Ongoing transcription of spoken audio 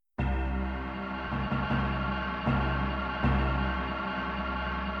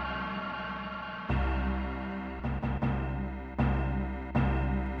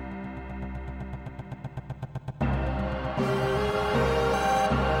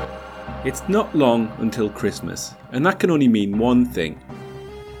It's not long until Christmas, and that can only mean one thing: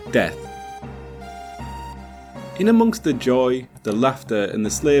 death. In amongst the joy, the laughter and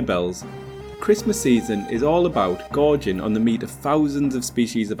the sleigh bells, Christmas season is all about gorging on the meat of thousands of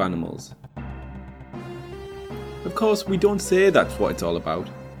species of animals. Of course, we don't say that's what it's all about.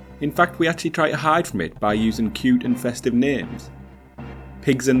 In fact, we actually try to hide from it by using cute and festive names.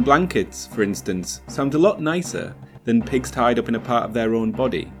 Pigs and blankets, for instance, sounds a lot nicer than pigs tied up in a part of their own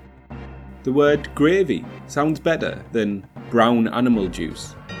body. The word gravy sounds better than brown animal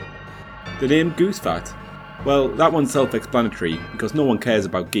juice. The name goose fat, well, that one's self-explanatory because no one cares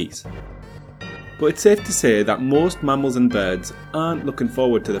about geese. But it's safe to say that most mammals and birds aren't looking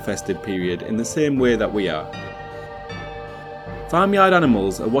forward to the festive period in the same way that we are. Farmyard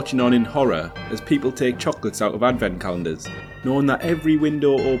animals are watching on in horror as people take chocolates out of advent calendars, knowing that every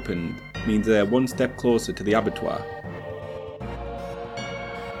window opened means they're one step closer to the abattoir.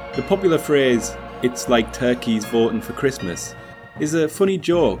 The popular phrase, "it's like turkeys voting for Christmas," is a funny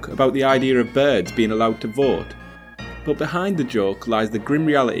joke about the idea of birds being allowed to vote. But behind the joke lies the grim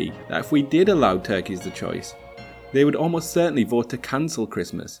reality that if we did allow turkeys the choice, they would almost certainly vote to cancel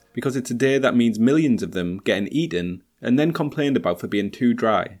Christmas because it's a day that means millions of them getting eaten and then complained about for being too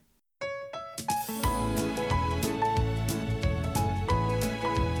dry.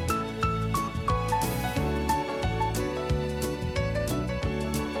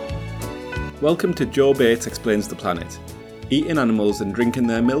 Welcome to Joe Bates Explains the Planet. Eating animals and drinking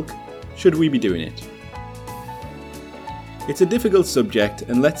their milk? Should we be doing it? It's a difficult subject,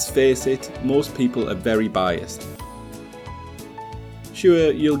 and let's face it, most people are very biased.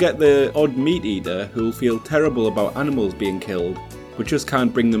 Sure, you'll get the odd meat eater who'll feel terrible about animals being killed, but just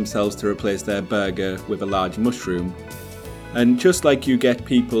can't bring themselves to replace their burger with a large mushroom. And just like you get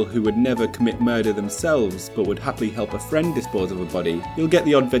people who would never commit murder themselves but would happily help a friend dispose of a body, you'll get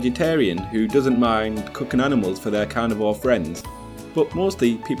the odd vegetarian who doesn't mind cooking animals for their carnivore friends. But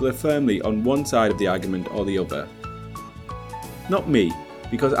mostly, people are firmly on one side of the argument or the other. Not me,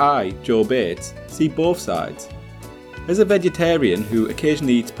 because I, Joe Bates, see both sides. As a vegetarian who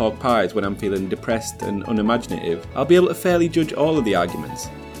occasionally eats pork pies when I'm feeling depressed and unimaginative, I'll be able to fairly judge all of the arguments.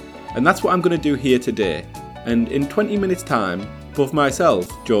 And that's what I'm going to do here today. And in 20 minutes time, both myself,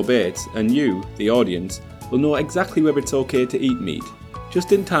 Joe Bates, and you, the audience, will know exactly whether it's okay to eat meat,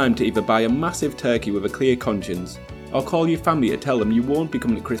 just in time to either buy a massive turkey with a clear conscience, or call your family to tell them you won't be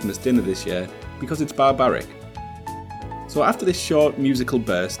coming to Christmas dinner this year because it's barbaric. So after this short musical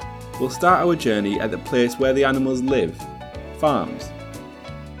burst, we'll start our journey at the place where the animals live, farms.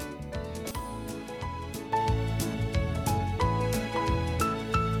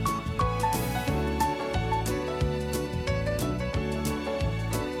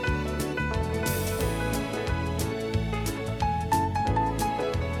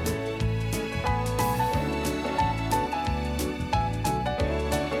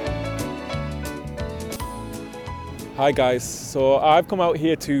 Hi guys, so I've come out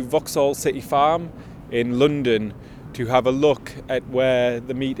here to Vauxhall City Farm in London to have a look at where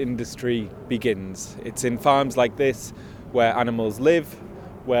the meat industry begins. It's in farms like this where animals live,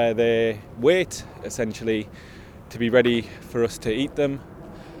 where they wait essentially to be ready for us to eat them.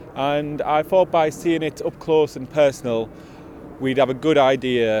 And I thought by seeing it up close and personal, we'd have a good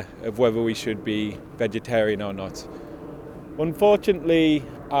idea of whether we should be vegetarian or not. Unfortunately,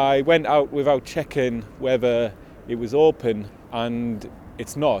 I went out without checking whether it was open, and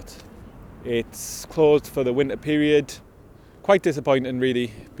it's not. It's closed for the winter period. Quite disappointing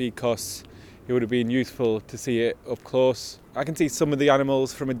really, because it would have been useful to see it up close. I can see some of the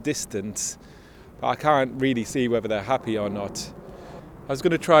animals from a distance, but I can't really see whether they're happy or not. I was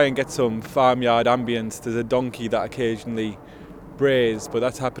going to try and get some farmyard ambience. There's a donkey that occasionally brays, but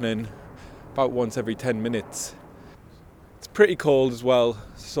that's happening about once every 10 minutes. It's pretty cold as well,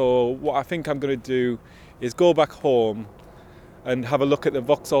 so what I think I'm going to do is go back home and have a look at the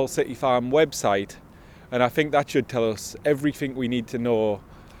Vauxhall City Farm website, and I think that should tell us everything we need to know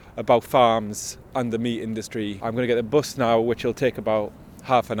about farms and the meat industry. I'm going to get the bus now, which will take about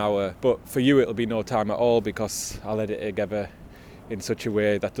half an hour, but for you it'll be no time at all because I'll edit it together in such a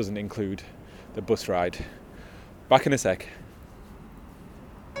way that doesn't include the bus ride. Back in a sec.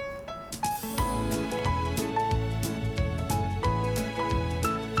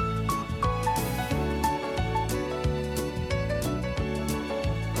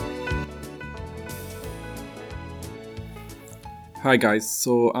 Hi guys,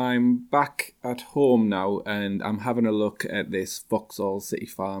 so I'm back at home now and I'm having a look at this Vauxhall City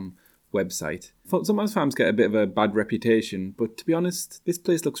Farm website. Sometimes farms get a bit of a bad reputation, but to be honest, this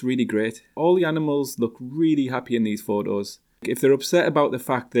place looks really great. All the animals look really happy in these photos. If they're upset about the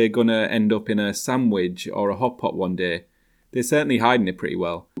fact they're going to end up in a sandwich or a hot pot one day, they're certainly hiding it pretty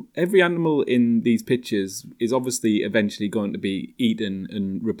well. Every animal in these pictures is obviously eventually going to be eaten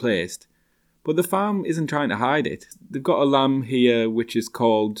and replaced, but the farm isn't trying to hide it. They've got a lamb here which is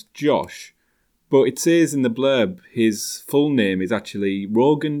called Josh, but it says in the blurb his full name is actually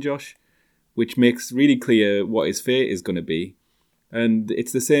Rogan Josh, which makes really clear what his fate is going to be. And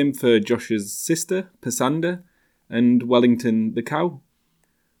it's the same for Josh's sister, Pasanda, and Wellington the cow.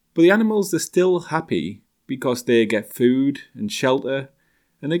 But the animals are still happy because they get food and shelter,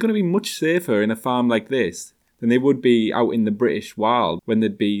 and they're going to be much safer in a farm like this than they would be out in the British wild when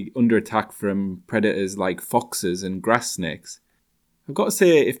they'd be under attack from predators like foxes and grass snakes. I've got to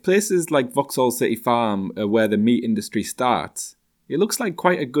say, if places like Vauxhall City Farm are where the meat industry starts, it looks like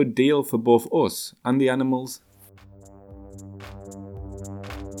quite a good deal for both us and the animals.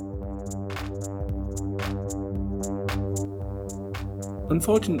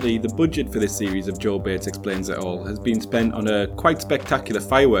 Unfortunately, the budget for this series of Joe Bates Explains It All has been spent on a quite spectacular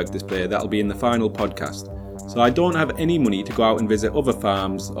firework display that'll be in the final podcast. So I don't have any money to go out and visit other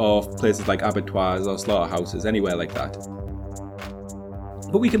farms or places like abattoirs or slaughterhouses, anywhere like that.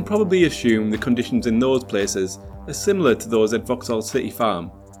 But we can probably assume the conditions in those places are similar to those at Vauxhall City Farm.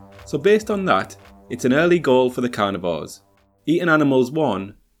 So based on that, it's an early goal for the carnivores. Eating animals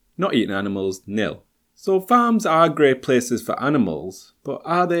 1, not eating animals 0. So farms are great places for animals, but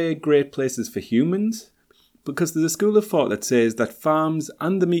are they great places for humans? Because there's a school of thought that says that farms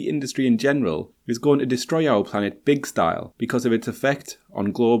and the meat industry in general is going to destroy our planet big style because of its effect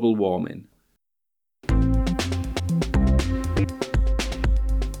on global warming.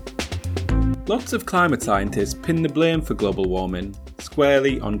 Lots of climate scientists pin the blame for global warming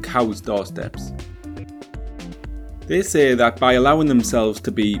squarely on cows' doorsteps. They say that by allowing themselves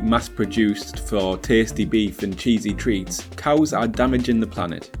to be mass-produced for tasty beef and cheesy treats, cows are damaging the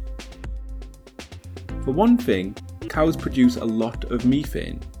planet. For one thing, cows produce a lot of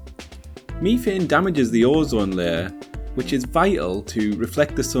methane. Methane damages the ozone layer, which is vital to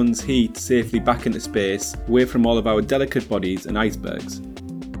reflect the sun's heat safely back into space, away from all of our delicate bodies and icebergs.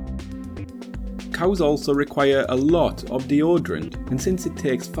 Cows also require a lot of deodorant, and since it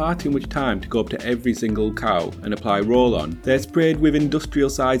takes far too much time to go up to every single cow and apply roll-on, they're sprayed with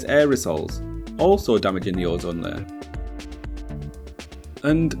industrial-sized aerosols, also damaging the ozone layer.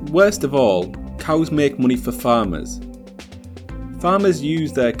 And worst of all, cows make money for farmers. Farmers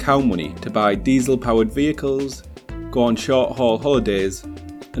use their cow money to buy diesel-powered vehicles, go on short-haul holidays,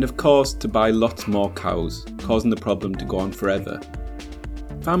 and of course to buy lots more cows, causing the problem to go on forever.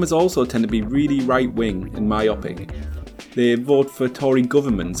 Farmers also tend to be really right-wing and myopic. They vote for Tory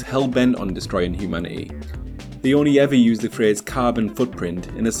governments hell-bent on destroying humanity. They only ever use the phrase carbon footprint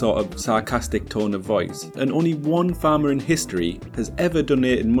in a sort of sarcastic tone of voice, and only one farmer in history has ever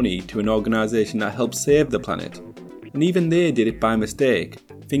donated money to an organisation that helps save the planet. And even they did it by mistake,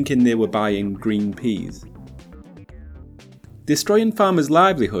 thinking they were buying green peas. Destroying farmers'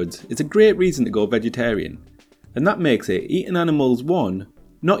 livelihoods is a great reason to go vegetarian, and that makes it eating animals 1,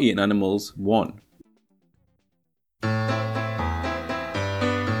 not eating animals 1.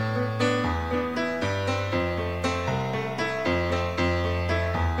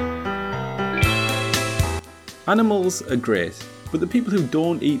 Animals are great, but the people who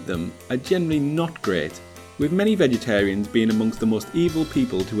don't eat them are generally not great, with many vegetarians being amongst the most evil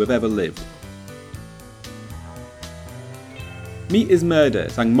people to have ever lived. Meat is Murder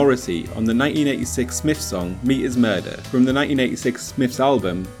sang Morrissey on the 1986 Smiths song Meat is Murder from the 1986 Smiths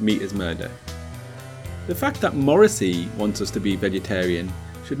album Meat is Murder. The fact that Morrissey wants us to be vegetarian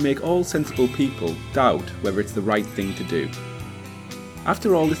should make all sensible people doubt whether it's the right thing to do.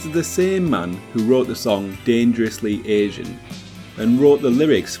 After all, this is the same man who wrote the song Dangerously Asian and wrote the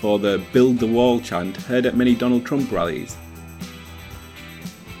lyrics for the Build the Wall chant heard at many Donald Trump rallies.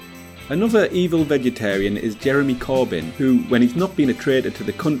 Another evil vegetarian is Jeremy Corbyn, who, when he's not been a traitor to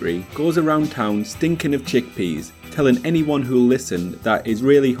the country, goes around town stinking of chickpeas, telling anyone who'll listen that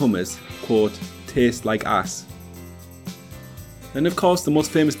Israeli hummus, quote, tastes like ass. And of course, the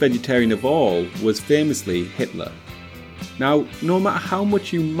most famous vegetarian of all was famously Hitler. Now, no matter how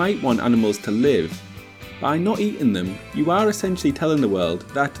much you might want animals to live, by not eating them, you are essentially telling the world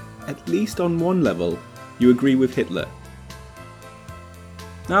that, at least on one level, you agree with Hitler.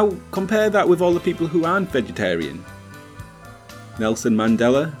 Now, compare that with all the people who aren't vegetarian. Nelson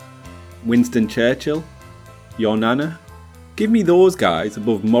Mandela, Winston Churchill, your Nana. Give me those guys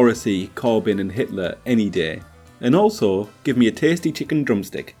above Morrissey, Corbyn and Hitler any day. And also, give me a tasty chicken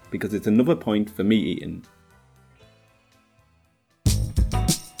drumstick, because it's another point for me eating.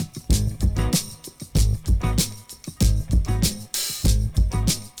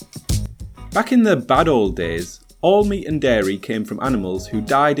 Back in the bad old days, all meat and dairy came from animals who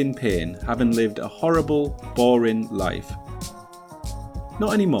died in pain, having lived a horrible, boring life.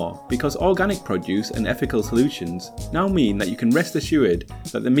 Not anymore, because organic produce and ethical solutions now mean that you can rest assured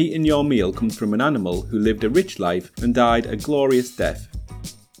that the meat in your meal comes from an animal who lived a rich life and died a glorious death.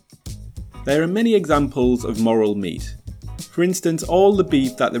 There are many examples of moral meat. For instance, all the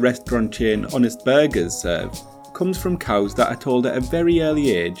beef that the restaurant chain Honest Burgers serve comes from cows that are told at a very early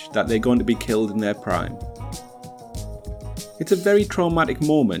age that they're going to be killed in their prime. It's a very traumatic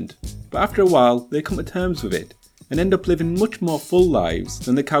moment, but after a while they come to terms with it and end up living much more full lives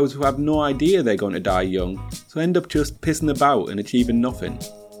than the cows who have no idea they're going to die young, so end up just pissing about and achieving nothing.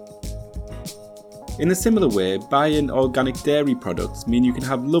 In a similar way, buying organic dairy products mean you can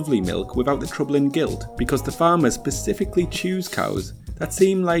have lovely milk without the trouble and guilt, because the farmers specifically choose cows that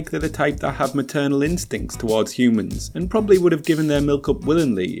seem like they're the type that have maternal instincts towards humans and probably would have given their milk up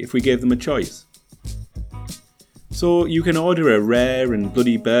willingly if we gave them a choice. So you can order a rare and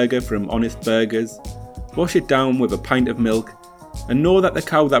bloody burger from Honest Burgers, wash it down with a pint of milk, and know that the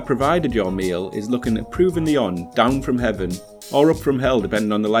cow that provided your meal is looking approvingly on down from heaven, or up from hell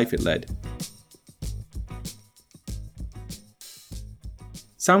depending on the life it led.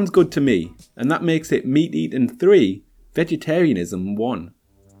 Sounds good to me, and that makes it meat eating 3, vegetarianism 1.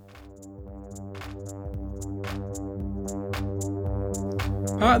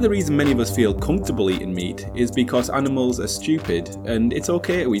 Part of the reason many of us feel comfortable eating meat is because animals are stupid, and it's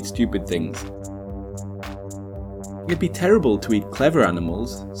okay to eat stupid things. It'd be terrible to eat clever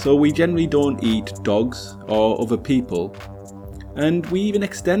animals, so we generally don't eat dogs or other people. And we even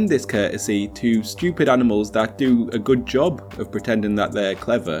extend this courtesy to stupid animals that do a good job of pretending that they're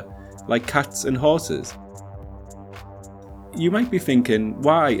clever, like cats and horses. You might be thinking,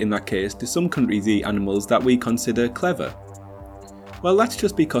 why in that case do some countries eat animals that we consider clever? Well, that's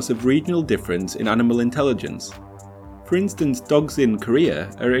just because of regional difference in animal intelligence. For instance, dogs in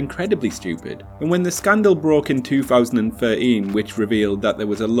Korea are incredibly stupid, and when the scandal broke in 2013, which revealed that there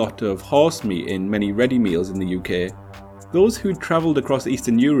was a lot of horse meat in many ready meals in the UK, those who'd travelled across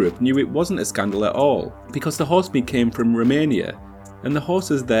Eastern Europe knew it wasn't a scandal at all, because the horse meat came from Romania, and the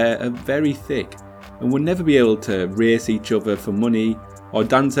horses there are very thick, and would never be able to race each other for money, or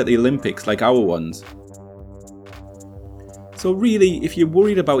dance at the Olympics like our ones. So really, if you're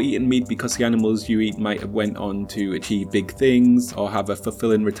worried about eating meat because the animals you eat might have went on to achieve big things or have a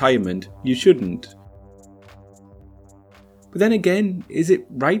fulfilling retirement, you shouldn't. But then again, is it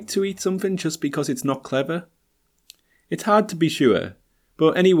right to eat something just because it's not clever? It's hard to be sure,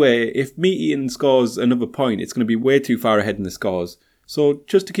 but anyway, if meat eating scores another point, it's going to be way too far ahead in the scores. So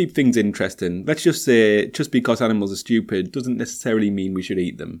just to keep things interesting, let's just say just because animals are stupid doesn't necessarily mean we should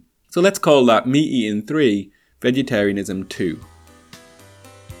eat them. So let's call that meat eating 3, vegetarianism 2.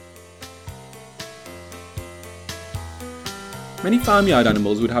 Many farmyard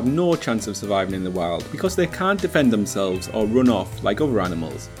animals would have no chance of surviving in the wild because they can't defend themselves or run off like other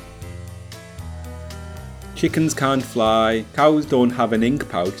animals. Chickens can't fly, cows don't have an ink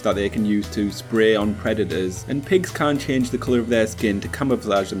pouch that they can use to spray on predators, and pigs can't change the colour of their skin to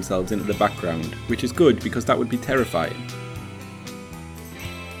camouflage themselves into the background, which is good because that would be terrifying.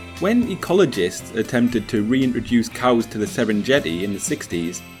 When ecologists attempted to reintroduce cows to the Serengeti in the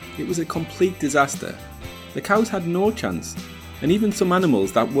 60s, it was a complete disaster. The cows had no chance, and even some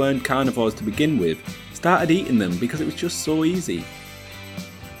animals that weren't carnivores to begin with started eating them because it was just so easy.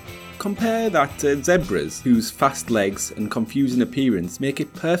 Compare that to zebras, whose fast legs and confusing appearance make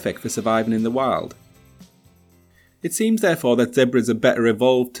it perfect for surviving in the wild. It seems therefore that zebras are better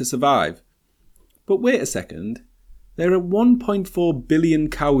evolved to survive. But wait a second. There are 1.4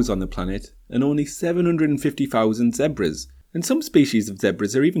 billion cows on the planet and only 750,000 zebras, and some species of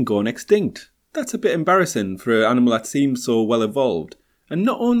zebras are even going extinct. That's a bit embarrassing for an animal that seems so well evolved, and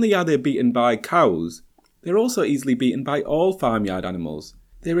not only are they beaten by cows, they're also easily beaten by all farmyard animals.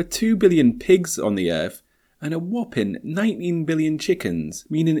 There are 2 billion pigs on the earth and a whopping 19 billion chickens,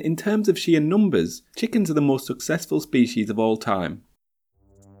 meaning in terms of sheer numbers, chickens are the most successful species of all time.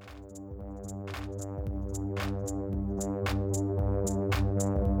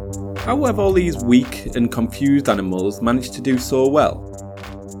 How have all these weak and confused animals managed to do so well?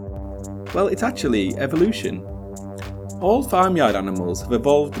 Well, it's actually evolution. All farmyard animals have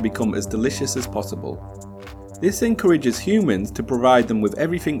evolved to become as delicious as possible. This encourages humans to provide them with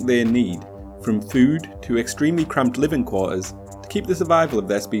everything they need, from food to extremely cramped living quarters, to keep the survival of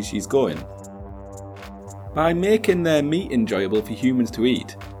their species going. By making their meat enjoyable for humans to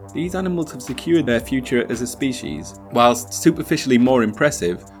eat, these animals have secured their future as a species, whilst superficially more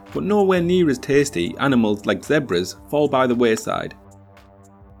impressive, but nowhere near as tasty, animals like zebras fall by the wayside.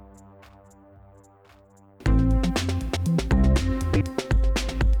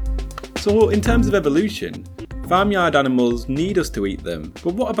 So in terms of evolution, farmyard animals need us to eat them,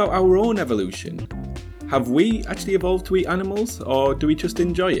 but what about our own evolution? Have we actually evolved to eat animals, or do we just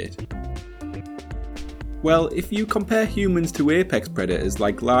enjoy it? Well, if you compare humans to apex predators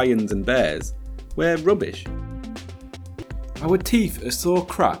like lions and bears, we're rubbish. Our teeth are so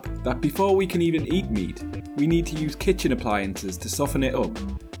crap that before we can even eat meat, we need to use kitchen appliances to soften it up.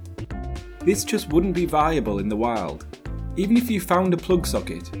 This just wouldn't be viable in the wild. Even if you found a plug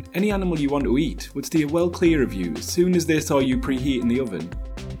socket, any animal you want to eat would steer well clear of you as soon as they saw you preheating the oven.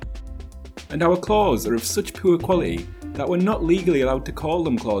 And our claws are of such poor quality that we're not legally allowed to call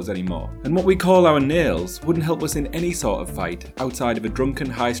them claws anymore, and what we call our nails wouldn't help us in any sort of fight outside of a drunken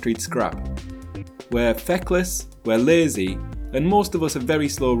high street scrap. We're feckless, we're lazy, and most of us are very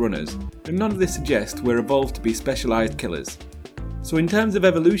slow runners, and none of this suggests we're evolved to be specialised killers. So in terms of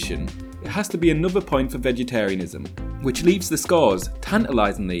evolution, it has to be another point for vegetarianism, which leaves the scores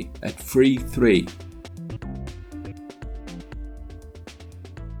tantalisingly at 3-3.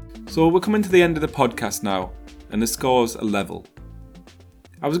 So we're coming to the end of the podcast now, and the scores are level.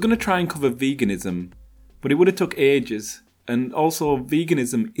 I was going to try and cover veganism, but it would have took ages, and also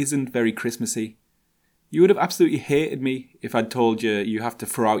veganism isn't very Christmassy. You would have absolutely hated me if I'd told you you have to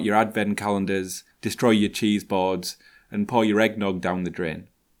throw out your advent calendars, destroy your cheese boards, and pour your eggnog down the drain.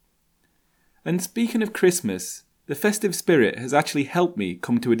 And speaking of Christmas, the festive spirit has actually helped me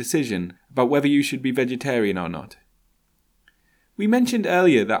come to a decision about whether you should be vegetarian or not. We mentioned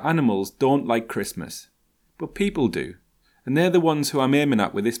earlier that animals don't like Christmas, but people do, and they're the ones who I'm aiming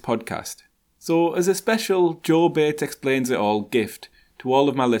at with this podcast. So as a special Joe Bates Explains It All gift to all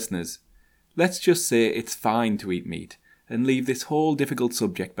of my listeners, let's just say it's fine to eat meat and leave this whole difficult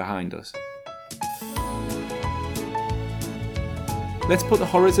subject behind us. Let's put the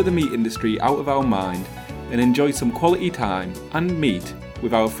horrors of the meat industry out of our mind and enjoy some quality time and meat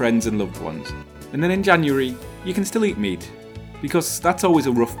with our friends and loved ones. And then in January, you can still eat meat, because that's always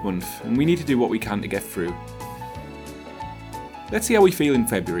a rough month and we need to do what we can to get through. Let's see how we feel in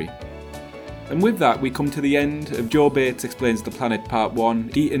February. And with that, we come to the end of Joe Bates Explains the Planet Part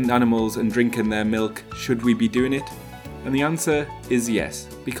 1, Eating Animals and Drinking Their Milk, Should We Be Doing It? And the answer is yes,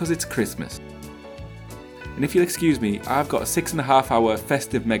 because it's Christmas. And if you'll excuse me, I've got a 6.5 hour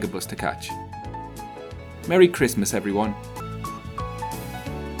festive megabus to catch. Merry Christmas, everyone.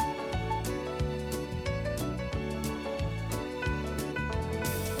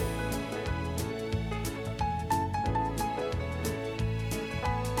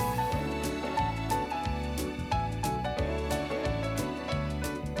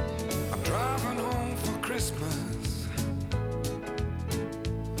 I'm driving home for Christmas.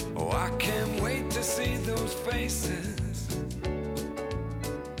 Oh, I can't wait to see those faces.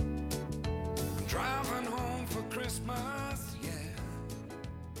 I'm driving home for Christmas.